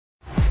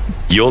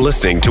You're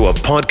listening to a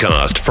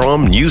podcast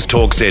from News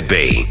Talk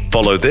ZB.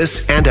 Follow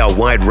this and our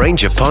wide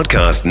range of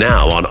podcasts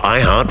now on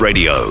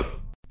iHeartRadio.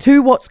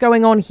 To what's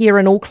going on here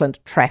in Auckland,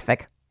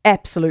 traffic.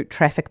 Absolute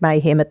traffic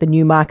mayhem at the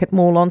Newmarket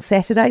Mall on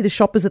Saturday. The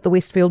shoppers at the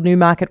Westfield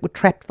Newmarket were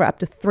trapped for up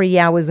to 3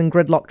 hours in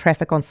gridlock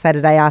traffic on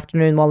Saturday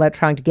afternoon while they were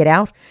trying to get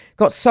out.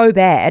 Got so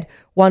bad,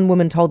 one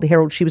woman told the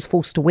Herald she was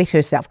forced to wet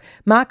herself.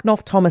 Mark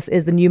Knoff-Thomas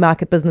is the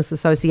Newmarket Business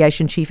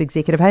Association Chief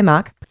Executive. Hey,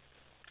 Mark.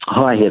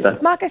 Hi, Heather.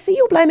 Mark, I see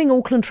you're blaming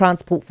Auckland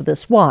Transport for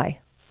this. Why?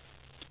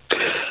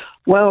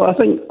 Well, I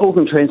think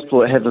Auckland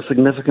Transport have a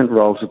significant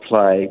role to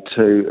play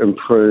to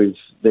improve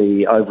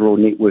the overall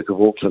network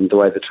of Auckland, the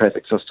way the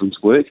traffic systems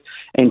work.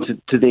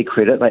 And to their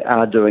credit, they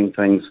are doing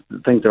things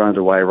are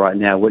underway right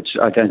now, which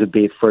are going to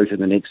bear fruit in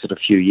the next sort of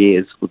few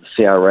years with the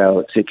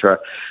CRL, etc.,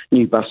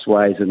 new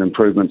busways and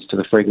improvements to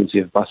the frequency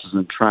of buses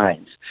and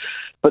trains.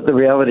 But the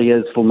reality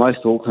is, for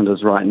most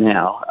Aucklanders right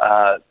now,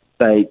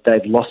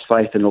 they've lost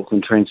faith in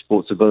Auckland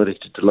Transport's ability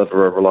to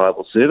deliver a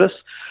reliable service.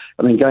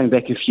 I mean, going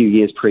back a few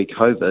years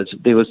pre-COVID,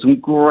 there were some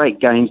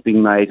great gains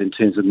being made in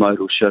terms of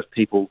modal shift,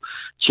 people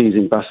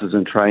choosing buses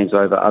and trains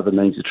over other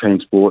means of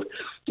transport,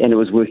 and it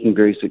was working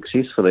very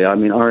successfully. I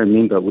mean, I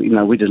remember,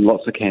 we did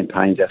lots of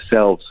campaigns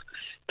ourselves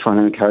trying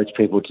to encourage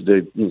people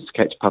to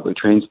catch public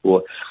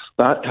transport.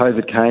 But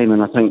COVID came,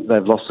 and I think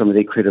they've lost some of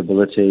their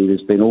credibility.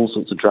 There's been all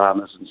sorts of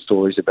dramas and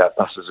stories about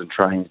buses and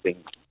trains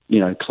being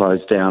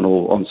closed down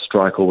or on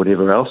strike or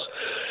whatever else,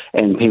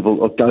 and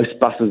ghost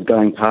buses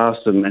going past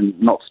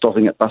and not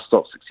stopping at bus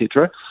stops,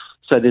 etc.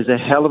 So there's a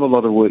hell of a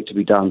lot of work to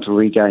be done to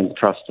regain the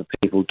trust of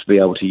people to be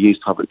able to use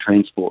public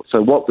transport.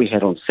 So what we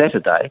had on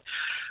Saturday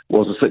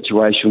was a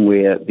situation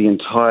where the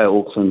entire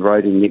Auckland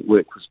roading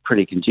network was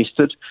pretty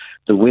congested.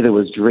 The weather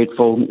was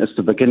dreadful. It's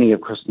the beginning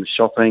of Christmas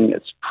shopping.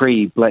 It's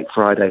pre-Black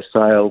Friday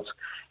sales.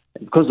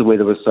 And because the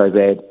weather was so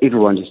bad,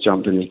 everyone just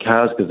jumped in their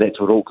cars because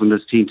that's what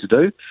Aucklanders tend to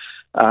do.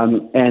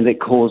 And it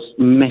caused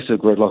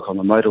massive gridlock on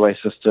the motorway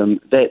system.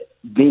 That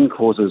then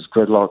causes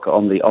gridlock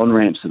on the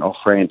on-ramps and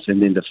off-ramps,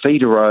 and then the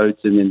feeder roads,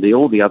 and then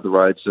all the other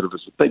roads, sort of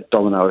as a big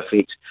domino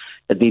effect.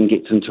 It then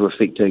gets into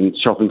affecting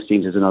shopping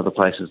centres and other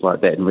places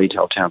like that, and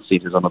retail town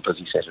centres on a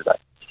busy Saturday.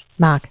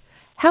 Mark,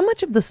 how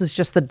much of this is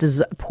just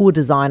the poor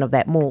design of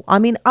that mall? I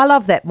mean, I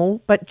love that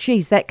mall, but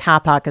geez, that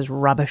car park is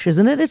rubbish,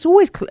 isn't it? It's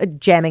always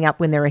jamming up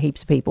when there are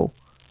heaps of people.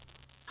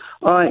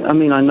 I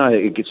mean, I know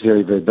it gets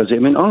very, very busy. I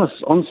mean,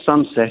 on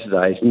some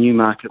Saturdays,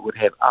 Newmarket would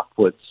have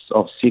upwards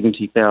of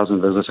 70,000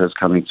 visitors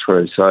coming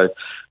through. So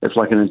it's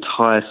like an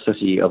entire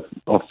city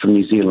from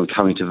New Zealand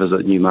coming to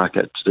visit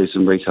Newmarket to do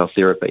some retail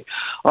therapy.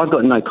 I've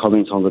got no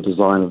comments on the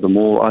design of the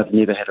mall. I've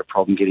never had a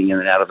problem getting in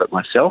and out of it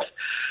myself.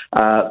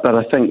 But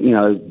I think,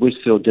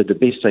 Westfield did the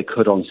best they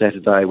could on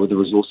Saturday with the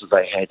resources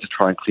they had to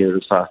try and clear it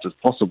as fast as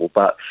possible.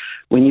 But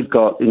when you've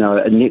got,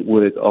 a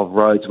network of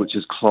roads which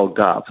is clogged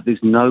up, there's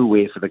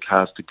nowhere for the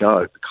cars to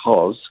go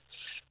because,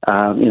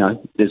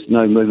 there's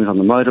no movement on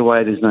the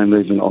motorway, there's no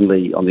movement on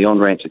the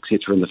on-ramps,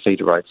 etc., and the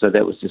feeder roads. So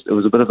it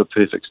was a bit of a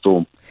perfect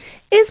storm.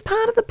 Is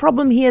part of the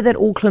problem here that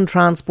Auckland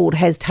Transport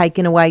has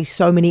taken away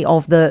so many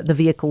of the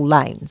vehicle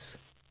lanes?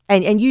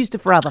 And used it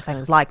for other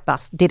things like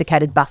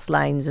dedicated bus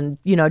lanes and,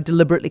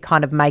 deliberately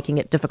kind of making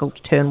it difficult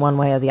to turn one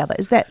way or the other.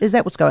 Is that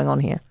what's going on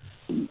here?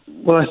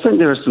 Well, I think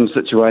there are some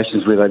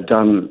situations where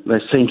they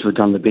seem to have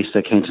done the best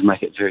they can to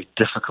make it very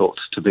difficult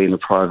to be in a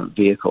private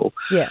vehicle.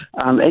 Yeah.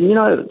 And,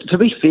 to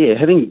be fair,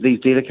 having these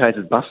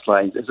dedicated bus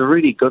lanes is a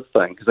really good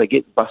thing because they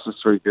get buses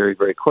through very,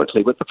 very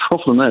quickly. But the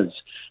problem is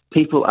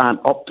people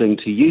aren't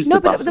opting to use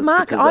the buses. No, but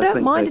Mark, I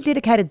don't mind a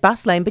dedicated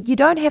bus lane, but you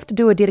don't have to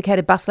do a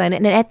dedicated bus lane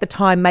and at the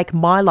time make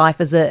my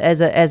life as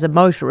a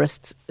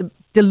motorist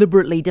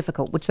deliberately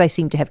difficult, which they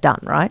seem to have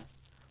done, right?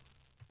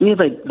 Yeah,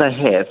 they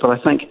have, but I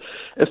think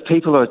if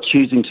people are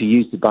choosing to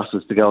use the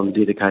buses to go on the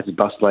dedicated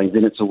bus lanes,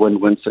 then it's a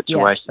win-win situation.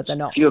 Yeah, but they're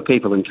not. Fewer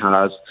people in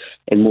cars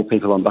and more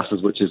people on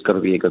buses, which has got to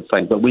be a good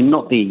thing. But we're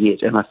not there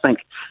yet, and I think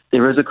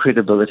there is a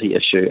credibility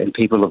issue, and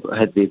people have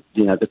had the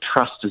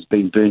trust has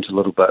been burnt a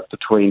little bit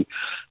between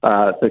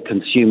the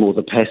consumer or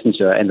the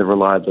passenger and the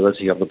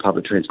reliability of the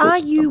public transport Are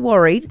system. you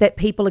worried that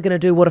people are going to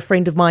do what a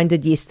friend of mine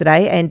did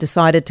yesterday and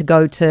decided to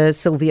go to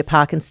Sylvia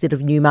Park instead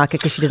of Newmarket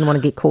because she didn't want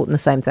to get caught in the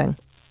same thing?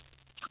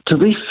 To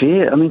be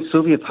fair, I mean,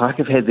 Sylvia Park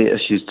have had their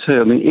issues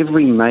too. I mean,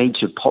 every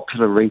major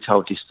popular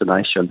retail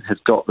destination has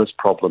got this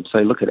problem. So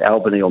look at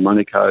Albany or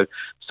Monaco,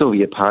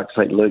 Sylvia Park,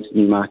 St. Luke's,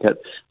 Newmarket.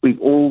 We've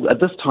all,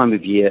 at this time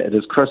of year, it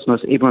is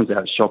Christmas, everyone's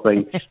out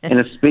shopping, and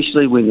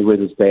especially when the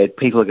weather's bad,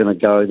 people are going to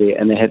go there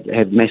and they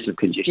have massive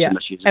congestion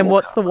issues. And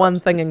what's the one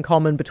thing in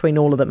common between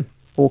all of them?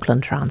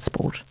 Auckland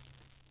Transport.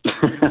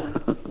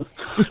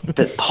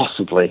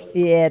 Possibly.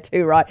 Yeah,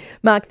 too right.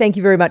 Mark, thank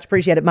you very much.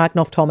 Appreciate it. Mark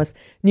Knoff-Thomas,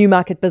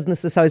 Newmarket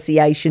Business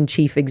Association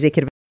Chief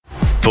Executive.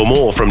 For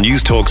more from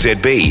News Talk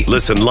ZB,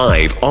 listen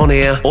live, on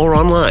air or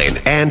online,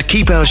 and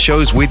keep our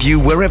shows with you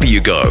wherever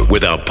you go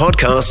with our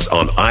podcasts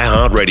on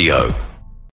iHeartRadio.